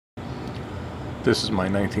This is my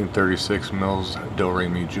 1936 Mills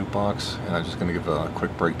Do-Re-Mi jukebox, and I'm just going to give a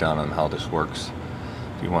quick breakdown on how this works.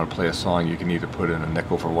 If you want to play a song, you can either put in a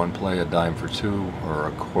nickel for one play, a dime for two, or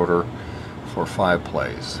a quarter for 5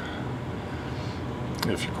 plays.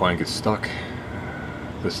 If your coin gets stuck,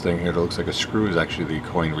 this thing here that looks like a screw is actually the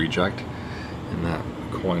coin reject, and that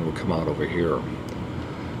coin will come out over here.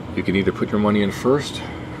 You can either put your money in first,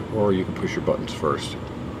 or you can push your buttons first.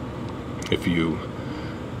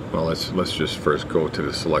 Well, let's just first go to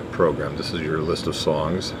the select program. This is your list of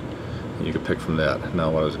songs, and you can pick from that.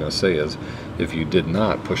 Now what I was going to say is, if you did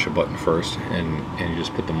not push a button first and you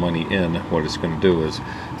just put the money in, what it's going to do is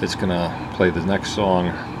it's going to play the next song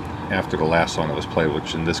after the last song that was played,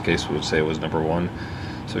 which in this case we would say was number 1.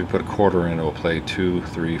 So if you put a quarter in, it will play 2,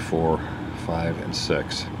 3, 4, 5, and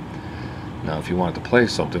 6. Now if you wanted to play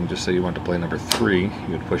something, just say you wanted to play number 3, you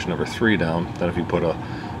would push number 3 down. Then if you put a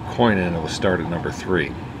coin in, it will start at number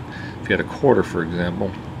 3. If you had a quarter, for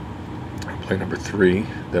example, play number 3,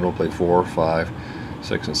 then it'll play 4, 5,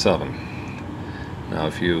 6, and 7. Now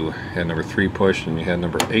if you had number 3 pushed and you had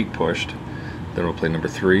number 8 pushed, then it'll play number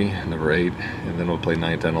 3, number 8, and then it'll play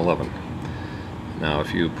 9, 10, 11. Now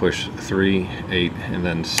if you push 3, 8, and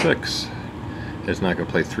then 6, it's not going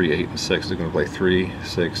to play 3, 8, and 6. It's going to play 3,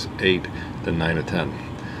 6, 8, then 9 and 10.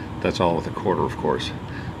 That's all with a quarter, of course.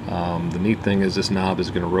 The neat thing is this knob is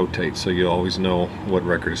going to rotate, so you always know what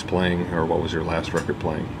record is playing or what was your last record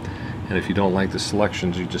playing. And if you don't like the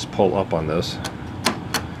selections, you just pull up on this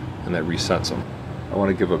and that resets them. I want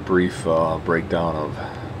to give a brief breakdown of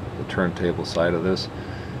the turntable side of this.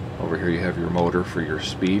 Over here you have your motor for your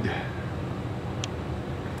speed.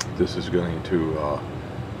 This is going to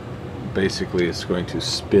basically it's going to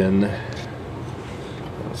spin,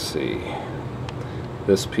 let's see,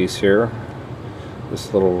 this piece here,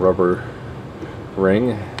 this little rubber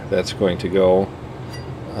ring, that's going to go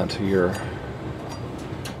onto your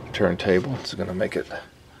turntable. It's going to make it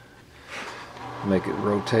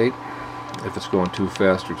rotate. If it's going too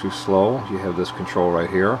fast or too slow, you have this control right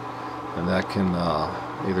here, and that can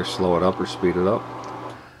either slow it up or speed it up.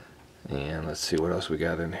 And let's see what else we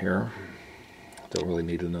got in here. Don't really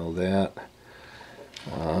need to know that.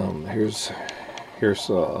 Here's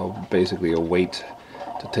basically a weight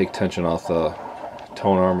to take tension off the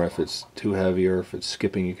tone arm. If it's too heavy or if it's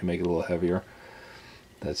skipping, you can make it a little heavier.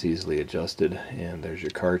 That's easily adjusted. And there's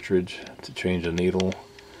your cartridge to change the needle.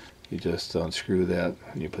 You just unscrew that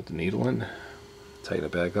and you put the needle in, tighten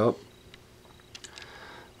it back up.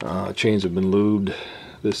 Chains have been lubed.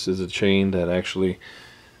 This is a chain that actually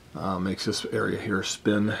makes this area here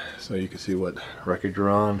spin, so you can see what record you're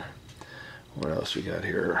on. What else we got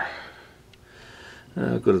here?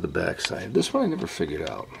 Go to the back side. This one I never figured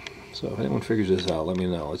out, so if anyone figures this out, let me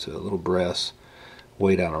know. It's a little brass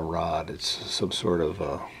weight on a rod. It's some sort of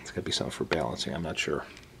it's got to be something for balancing, I'm not sure.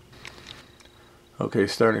 Okay,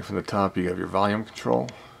 starting from the top, you have your volume control.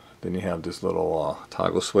 Then you have this little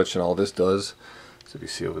toggle switch, and all this does, so if you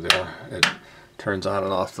see over there, it turns on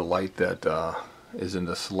and off the light that is in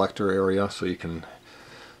the selector area, so you can,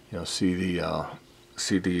 see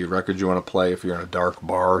the record you want to play if you're in a dark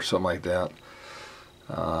bar or something like that.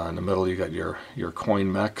 In the middle, you got your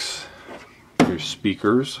coin mechs, your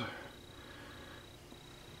speakers,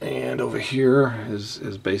 and over here is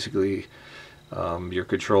basically your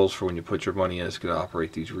controls for when you put your money in. It's going to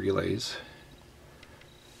operate these relays.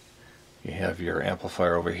 You have your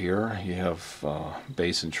amplifier over here. You have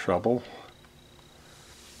bass and treble.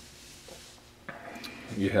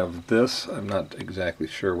 You have this. I'm not exactly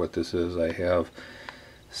sure what this is. I have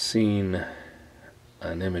seen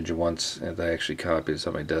an image once and I actually copied it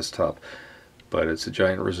on my desktop, but it's a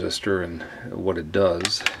giant resistor, and what it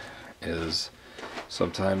does is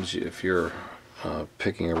sometimes if you're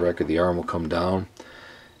picking a record, the arm will come down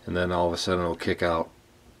and then all of a sudden it'll kick out.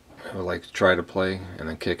 It'll like try to play and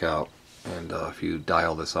then kick out, and if you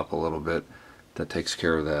dial this up a little bit, that takes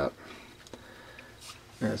care of that.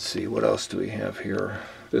 Let's see, what else do we have here?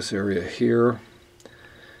 This area here,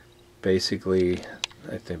 basically,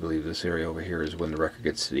 I believe this area over here is when the record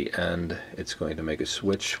gets to the end, it's going to make a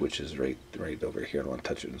switch, which is right over here. I don't want to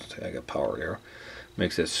touch it. I got power there.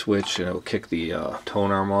 Makes that switch, and it will kick the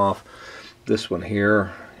tone arm off. This one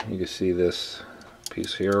here, you can see this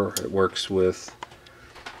piece here. It works with,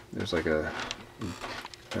 there's like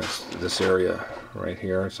this area right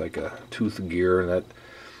here. It's like a tooth gear, and that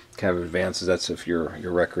kind of advances. That's if your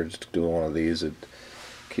record's doing one of these, it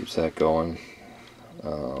keeps that going.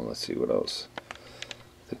 Let's see what else.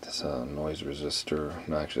 I think that's a noise resistor.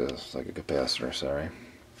 No, actually that's like a capacitor, sorry.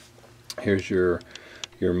 Here's your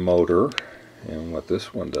motor, and what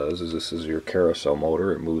this one does is this is your carousel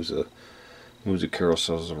motor. It moves moves the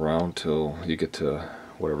carousels around till you get to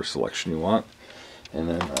whatever selection you want. And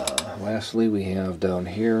then lastly, we have down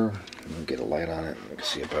here, let me get a light on it, you can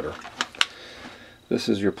see it better. This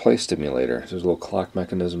is your play stimulator. There's a little clock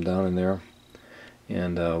mechanism down in there,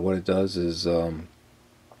 and what it does is when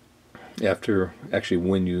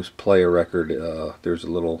you play a record, there's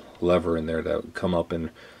a little lever in there that would come up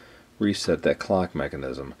and reset that clock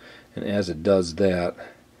mechanism. And as it does that,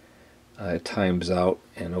 it times out,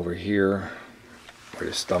 and over here where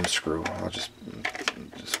this thumb screw, I'll just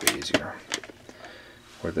be easier,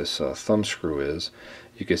 where this thumb screw is,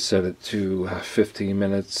 you can set it to 15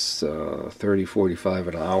 minutes, 30, 45,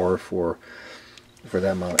 an hour for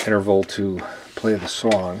that amount of interval to play the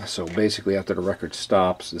song. So basically after the record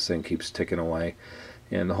stops, this thing keeps ticking away,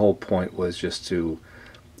 and the whole point was just to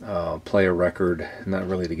play a record, not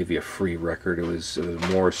really to give you a free record. It was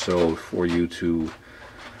more so for you to,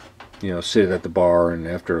 you know, sit at the bar, and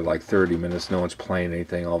after like 30 minutes no one's playing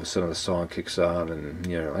anything, all of a sudden the song kicks on, and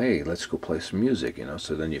you know, hey, let's go play some music, you know.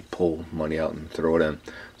 So then you pull money out and throw it in.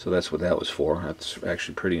 So that's what that was for. That's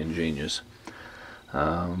actually pretty ingenious.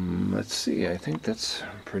 Let's see, I think that's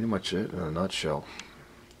pretty much it in a nutshell.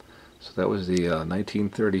 So that was the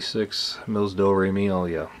 1936 Mills Do Re Mi. Oh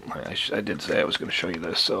yeah, I did say I was going to show you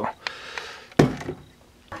this. So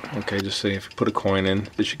okay, just say if you put a coin in,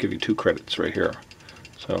 this should give you 2 credits right here.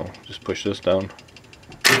 So just push this down.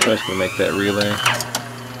 That's going to make that relay.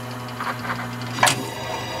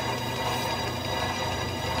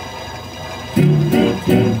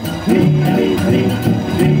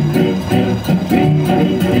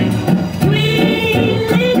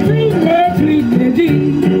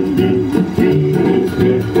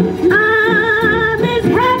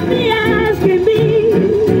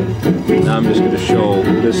 Now I'm just going to show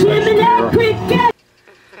this section here.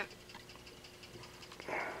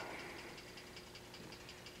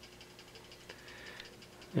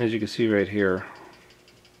 As you can see right here,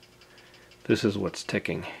 this is what's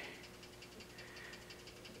ticking.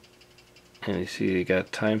 And you see you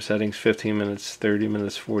got time settings, 15 minutes, 30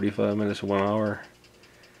 minutes, 45 minutes, 1 hour.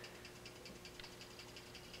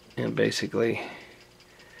 And basically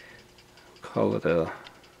call it a,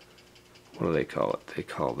 what do they call it? They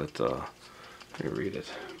call it, let me read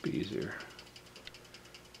it, be easier.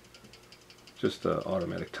 Just an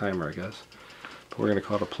automatic timer, I guess. But we're going to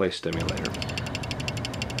call it a play stimulator.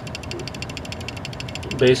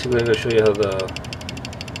 Basically, I'm going to show you how the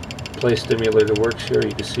play stimulator works here.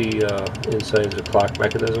 You can see inside the clock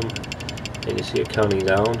mechanism, and you see it counting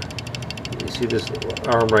down. You see this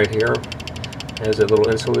arm right here has a little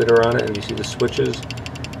insulator on it, and you see the switches.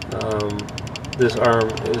 This arm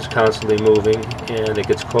is constantly moving, and it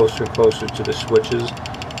gets closer and closer to the switches,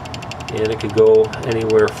 and it could go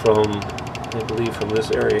anywhere from, I believe from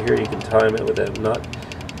this area here, you can time it with that nut,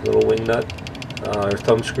 little wing nut, or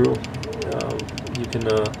thumb screw. You can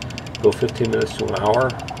go 15 minutes to an hour.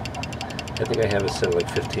 I think I have it set at like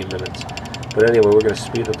 15 minutes. But anyway, we're going to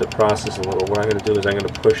speed up the process a little. What I'm going to do is I'm going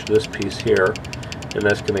to push this piece here, and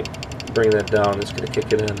that's going to bring that down. It's going to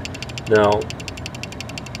kick it in. Now,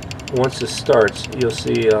 once this starts, you'll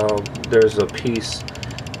see there's a piece,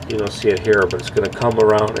 you don't see it here, but it's going to come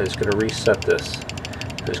around and it's going to reset this.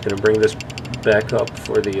 And it's going to bring this back up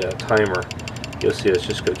for the timer. You'll see it's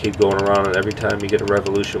just going to keep going around, and every time you get a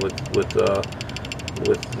revolution with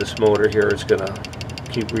this motor here, it's going to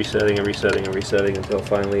keep resetting and resetting and resetting until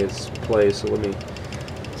finally it's plays. So let me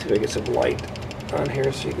see if I get some light on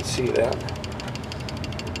here so you can see that.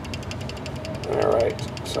 Alright,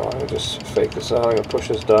 so I'm going to just fake this out. I'm going to push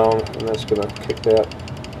this down, and that's going to kick that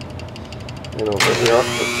in over here.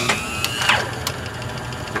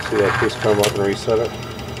 You see that piece come up and reset it.